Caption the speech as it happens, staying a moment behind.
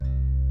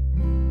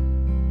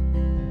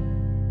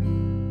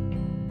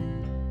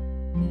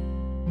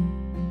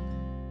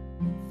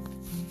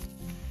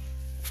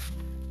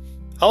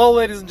Hello,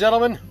 ladies and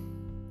gentlemen.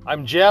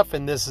 I'm Jeff,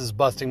 and this is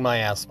Busting My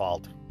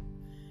Asphalt.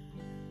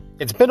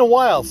 It's been a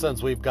while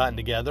since we've gotten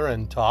together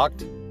and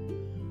talked,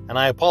 and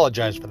I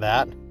apologize for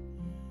that.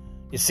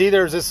 You see,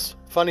 there's this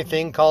funny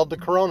thing called the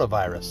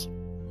coronavirus,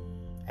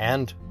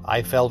 and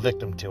I fell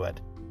victim to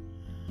it.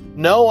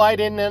 No, I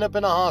didn't end up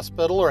in a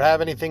hospital or have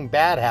anything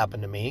bad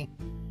happen to me,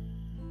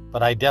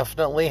 but I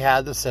definitely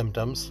had the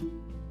symptoms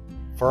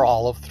for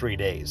all of 3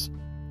 days.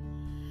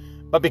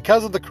 But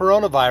because of the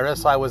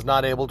coronavirus, I was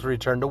not able to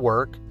return to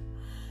work,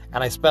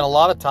 and I spent a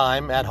lot of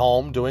time at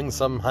home doing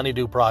some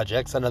honeydew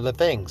projects and other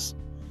things,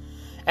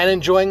 and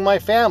enjoying my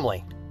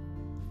family,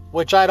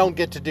 which I don't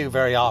get to do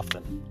very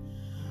often.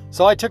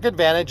 So I took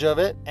advantage of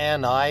it,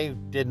 and I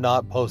did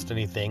not post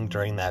anything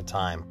during that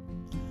time.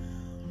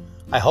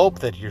 I hope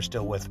that you're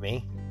still with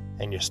me,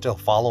 and you're still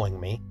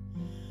following me,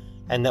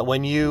 and that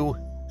when you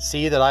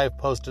see that I've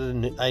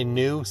posted a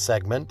new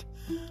segment,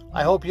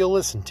 I hope you'll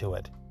listen to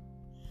it.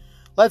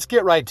 Let's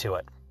get right to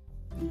it.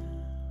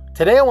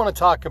 Today I want to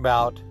talk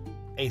about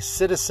a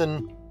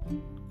citizen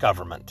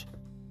government.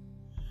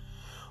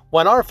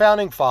 When our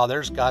founding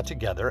fathers got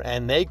together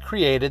and they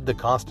created the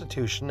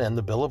Constitution and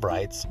the Bill of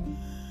Rights,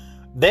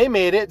 they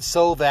made it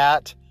so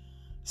that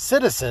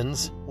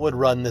citizens would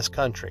run this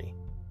country.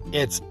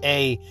 It's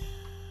a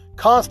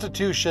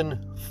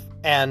constitution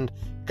and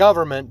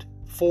government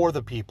for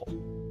the people.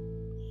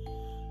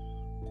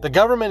 The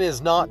government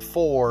is not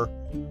for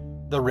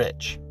the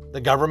rich. The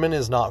government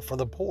is not for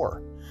the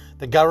poor.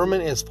 The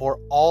government is for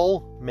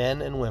all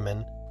men and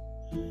women,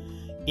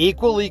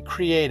 equally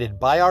created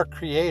by our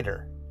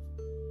Creator.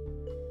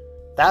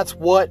 That's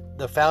what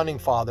the founding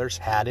fathers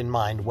had in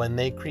mind when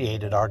they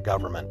created our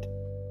government.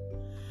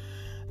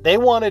 They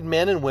wanted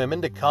men and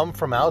women to come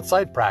from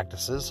outside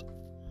practices,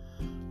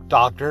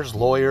 doctors,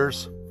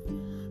 lawyers,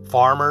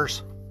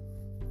 farmers,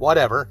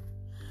 whatever,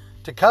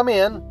 to come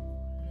in,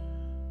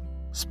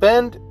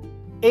 spend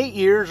 8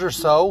 years or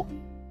so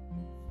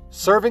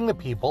serving the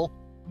people,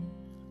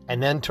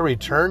 and then to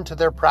return to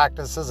their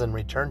practices and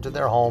return to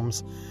their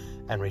homes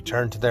and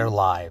return to their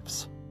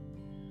lives.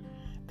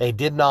 They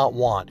did not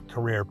want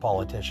career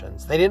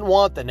politicians. They didn't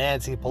want the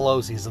Nancy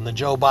Pelosi's and the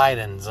Joe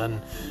Bidens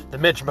and the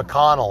Mitch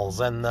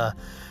McConnells and the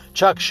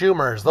Chuck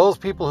Schumers, those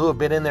people who have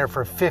been in there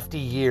for 50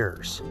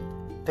 years.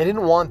 They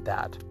didn't want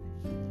that.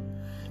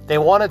 They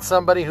wanted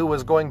somebody who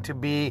was going to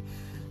be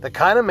the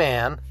kind of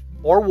man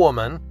or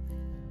woman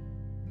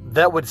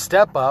that would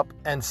step up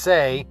and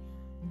say,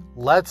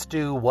 let's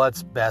do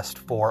what's best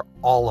for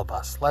all of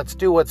us. Let's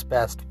do what's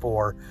best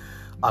for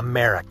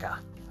America,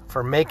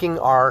 for making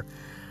our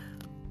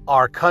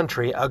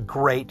country a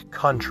great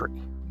country.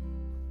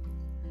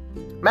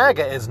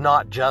 MAGA is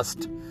not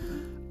just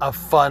a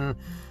fun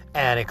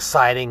and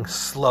exciting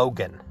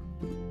slogan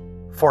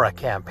for a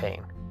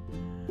campaign.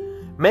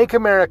 Make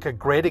America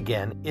Great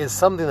Again is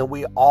something that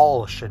we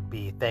all should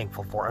be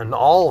thankful for and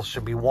all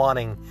should be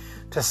wanting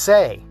to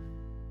say,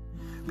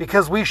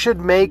 because we should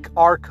make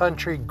our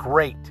country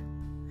great.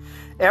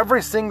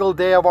 Every single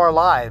day of our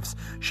lives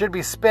should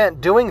be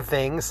spent doing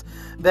things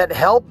that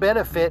help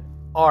benefit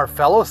our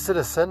fellow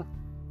citizen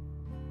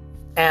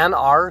and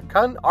our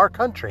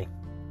country.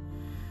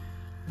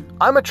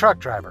 I'm a truck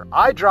driver.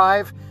 I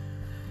drive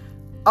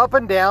up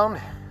and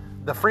down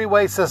the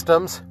freeway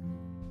systems,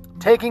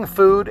 taking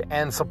food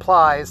and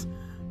supplies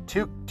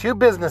to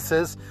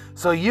businesses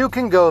so you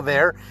can go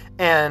there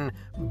and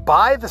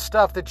buy the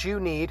stuff that you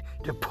need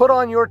to put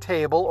on your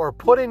table or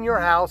put in your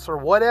house or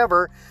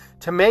whatever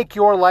to make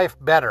your life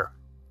better.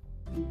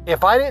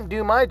 If I didn't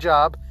do my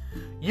job,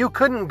 you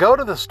couldn't go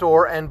to the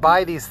store and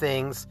buy these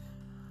things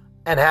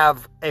and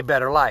have a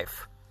better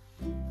life.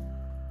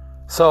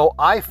 So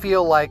I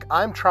feel like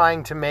I'm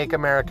trying to make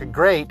America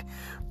great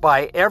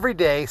by every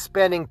day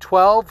spending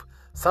 12,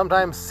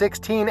 sometimes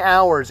 16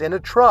 hours in a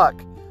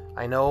truck.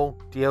 I know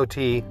DOT,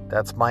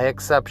 that's my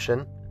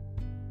exception.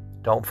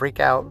 Don't freak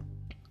out.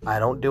 I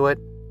don't do it,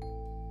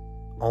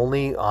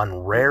 only on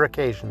rare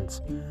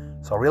occasions.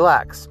 So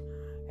relax.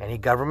 Any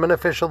government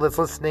official that's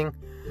listening,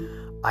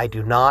 I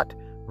do not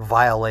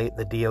violate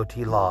the DOT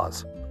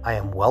laws. I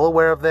am well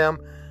aware of them.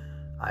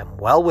 I'm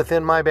well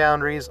within my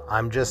boundaries.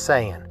 I'm just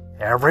saying,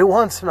 every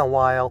once in a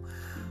while,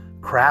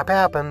 crap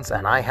happens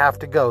and I have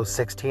to go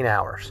 16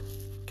 hours.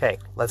 Okay,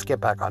 let's get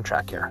back on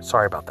track here.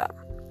 Sorry about that.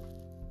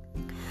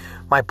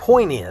 My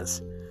point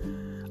is,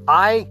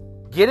 I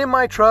get in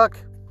my truck,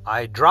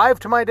 I drive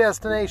to my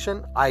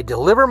destination, I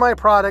deliver my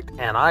product,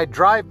 and I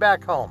drive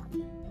back home.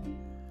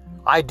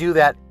 I do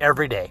that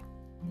every day.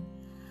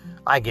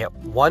 I get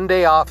 1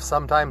 day off,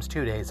 sometimes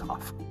 2 days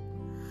off.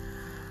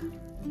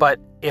 But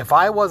if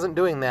I wasn't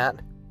doing that,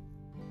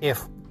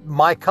 if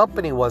my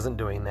company wasn't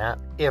doing that,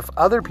 if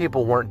other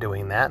people weren't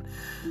doing that,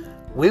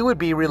 we would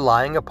be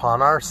relying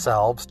upon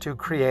ourselves to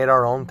create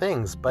our own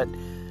things. But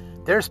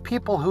there's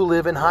people who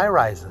live in high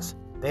rises.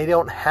 They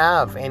don't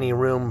have any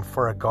room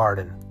for a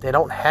garden. They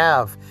don't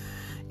have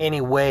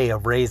any way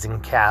of raising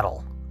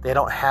cattle. They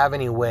don't have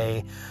any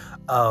way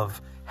of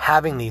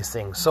having these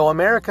things. So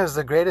America is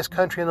the greatest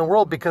country in the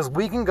world because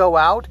we can go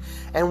out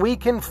and we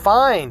can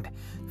find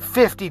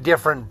 50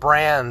 different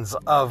brands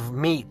of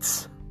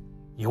meats.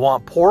 You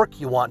want pork,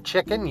 you want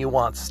chicken, you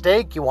want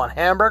steak, you want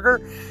hamburger,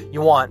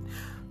 you want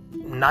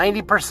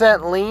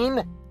 90%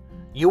 lean,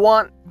 you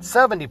want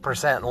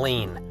 70%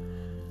 lean.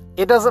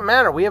 It doesn't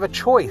matter. We have a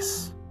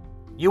choice.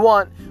 You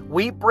want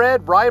wheat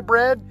bread, rye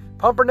bread,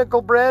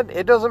 pumpernickel bread,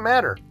 it doesn't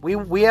matter.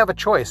 We have a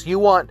choice. You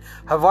want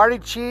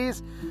Havarti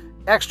cheese,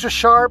 extra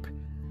sharp,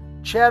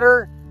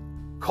 cheddar,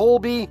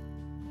 Colby,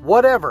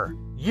 whatever.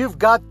 You've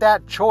got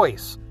that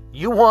choice.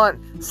 You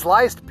want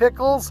sliced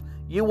pickles,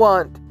 you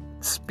want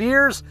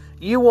spears,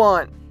 you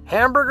want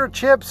hamburger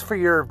chips for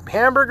your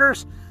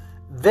hamburgers,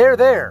 they're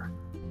there.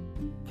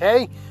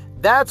 Okay?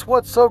 That's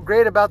what's so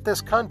great about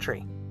this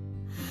country.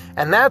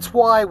 And that's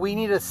why we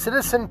need a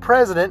citizen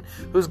president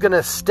who's going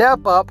to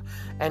step up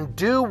and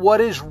do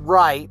what is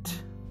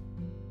right,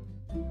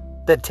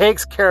 that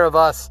takes care of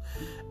us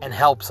and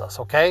helps us,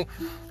 okay?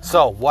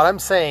 So what I'm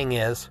saying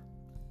is,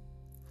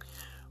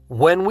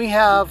 when we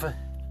have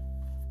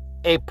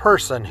a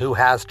person who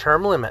has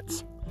term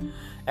limits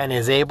and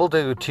is able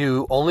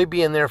to only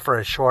be in there for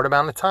a short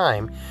amount of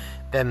time,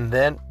 then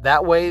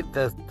that way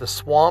the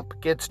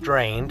swamp gets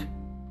drained,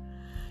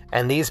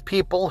 and these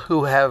people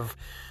who have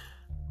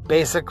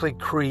basically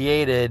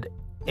created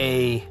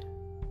a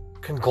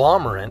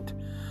conglomerate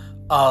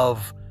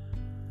of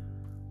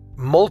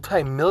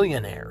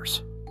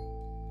multimillionaires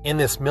in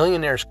this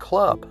millionaires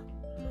club,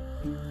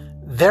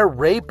 they're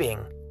raping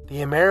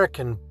the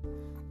American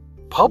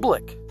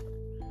public.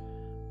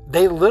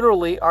 They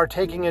literally are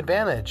taking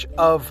advantage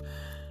of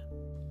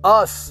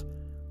us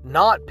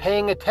not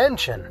paying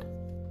attention.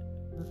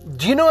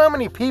 Do you know how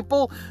many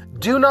people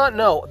do not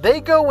know?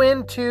 They go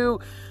into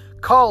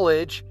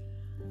college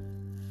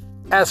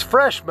as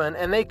freshmen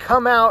and they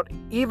come out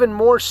even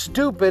more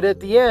stupid at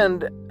the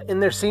end in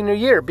their senior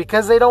year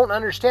because they don't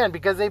understand,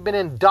 because they've been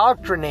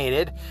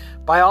indoctrinated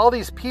by all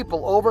these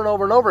people over and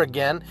over and over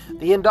again.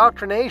 The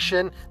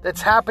indoctrination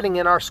that's happening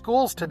in our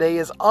schools today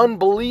is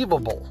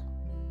unbelievable.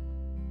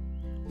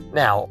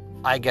 Now,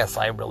 I guess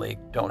I really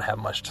don't have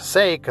much to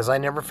say because I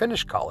never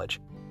finished college.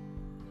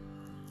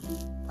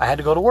 I had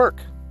to go to work.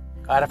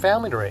 I had a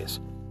family to raise.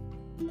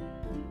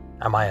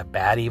 Am I a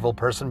bad, evil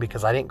person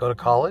because I didn't go to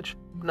college?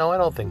 No, I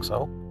don't think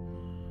so.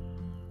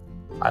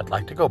 I'd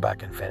like to go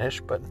back and finish,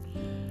 but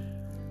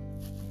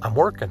I'm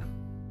working.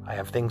 I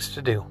have things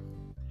to do.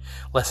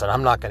 Listen,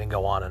 I'm not going to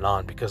go on and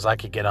on because I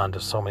could get on to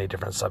so many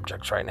different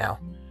subjects right now.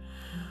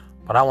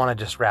 But I want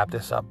to just wrap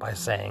this up by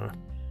saying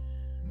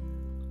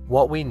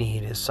what we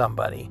need is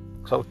somebody.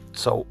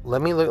 So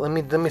let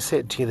me say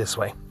it to you this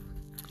way.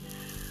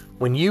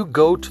 When you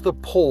go to the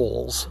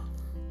polls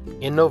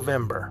in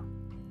November,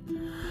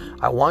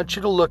 I want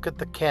you to look at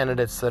the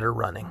candidates that are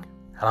running,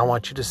 and I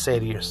want you to say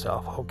to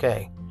yourself,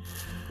 okay,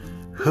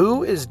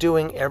 who is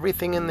doing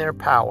everything in their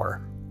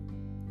power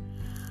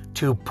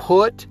to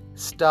put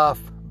stuff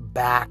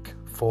back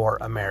for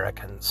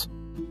Americans?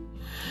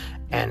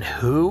 And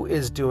who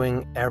is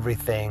doing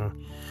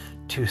everything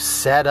to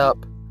set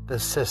up the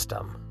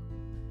system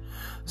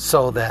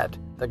so that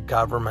the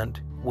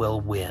government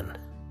will win?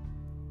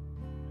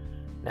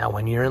 Now,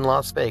 when you're in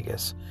Las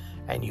Vegas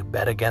and you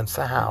bet against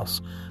the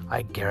house,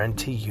 I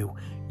guarantee you,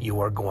 you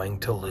are going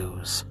to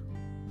lose.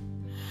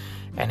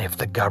 And if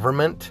the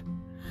government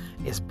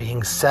is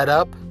being set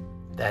up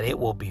that it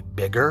will be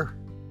bigger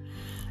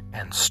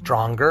and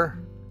stronger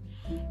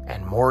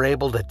and more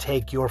able to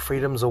take your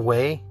freedoms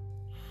away,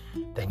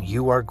 then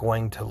you are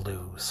going to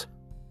lose.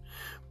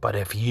 But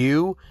if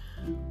you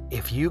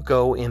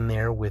go in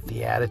there with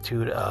the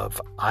attitude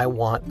of, I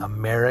want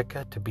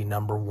America to be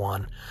number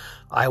one,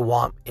 I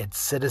want its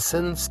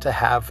citizens to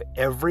have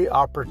every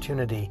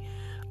opportunity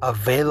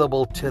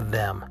available to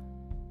them,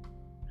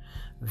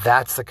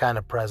 that's the kind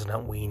of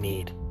president we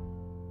need.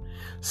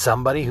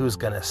 Somebody who's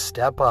going to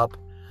step up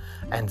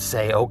and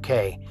say,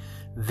 okay,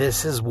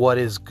 this is what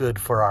is good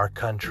for our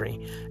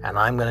country, and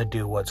I'm going to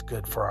do what's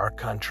good for our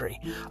country.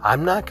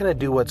 I'm not going to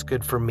do what's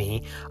good for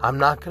me. I'm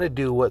not going to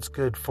do what's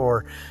good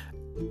for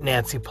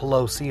Nancy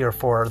Pelosi or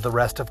for the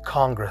rest of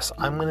Congress.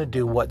 I'm going to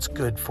do what's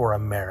good for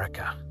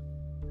America.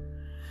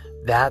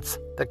 That's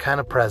the kind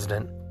of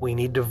president we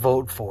need to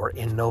vote for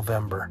in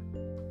November.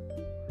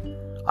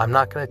 I'm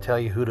not going to tell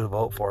you who to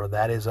vote for.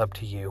 That is up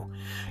to you.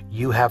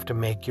 You have to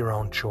make your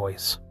own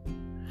choice.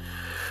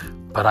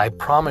 But I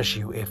promise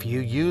you, if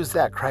you use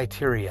that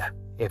criteria,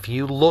 if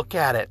you look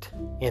at it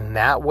in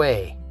that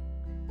way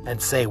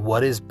and say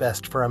what is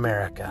best for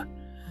America,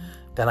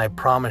 then I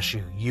promise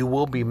you, you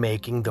will be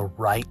making the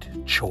right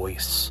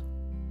choice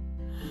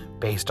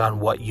based on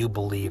what you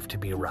believe to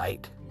be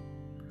right.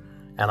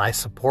 And I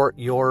support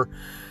your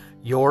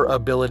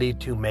ability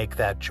to make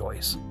that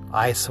choice.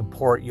 I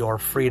support your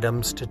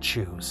freedoms to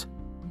choose.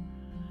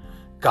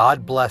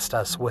 God blessed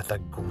us with a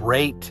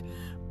great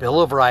Bill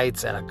of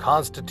Rights and a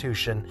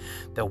Constitution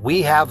that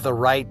we have the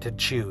right to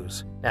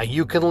choose. Now,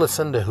 you can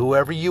listen to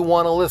whoever you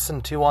want to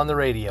listen to on the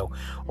radio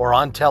or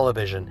on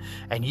television,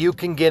 and you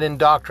can get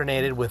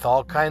indoctrinated with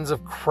all kinds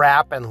of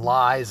crap and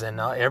lies and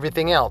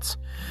everything else.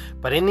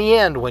 But in the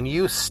end, when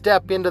you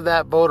step into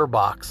that voter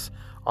box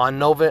on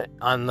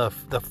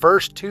the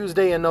first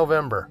Tuesday in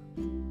November,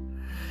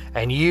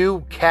 and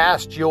you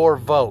cast your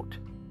vote,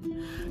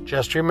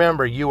 just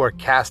remember you are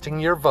casting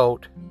your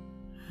vote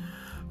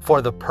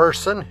for the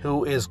person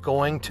who is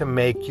going to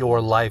make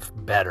your life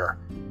better.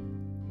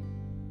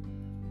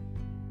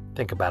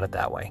 Think about it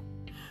that way.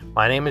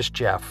 My name is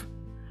Jeff.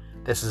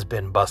 This has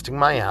been Busting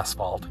My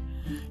Asphalt.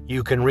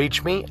 You can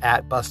reach me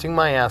at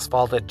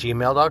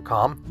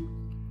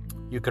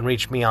bustingmyasphalt@gmail.com. You can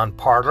reach me on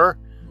Parler,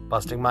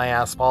 Busting My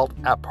Asphalt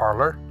at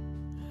Parler.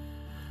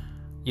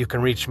 You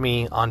can reach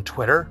me on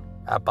Twitter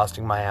at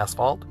Busting My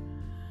Asphalt.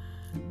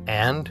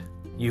 And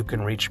you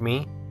can reach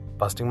me,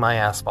 Busting My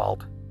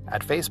Asphalt,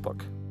 at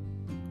Facebook.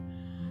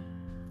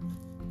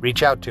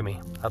 Reach out to me.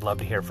 I'd love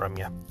to hear from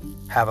you.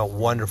 Have a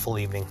wonderful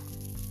evening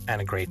and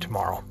a great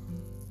tomorrow.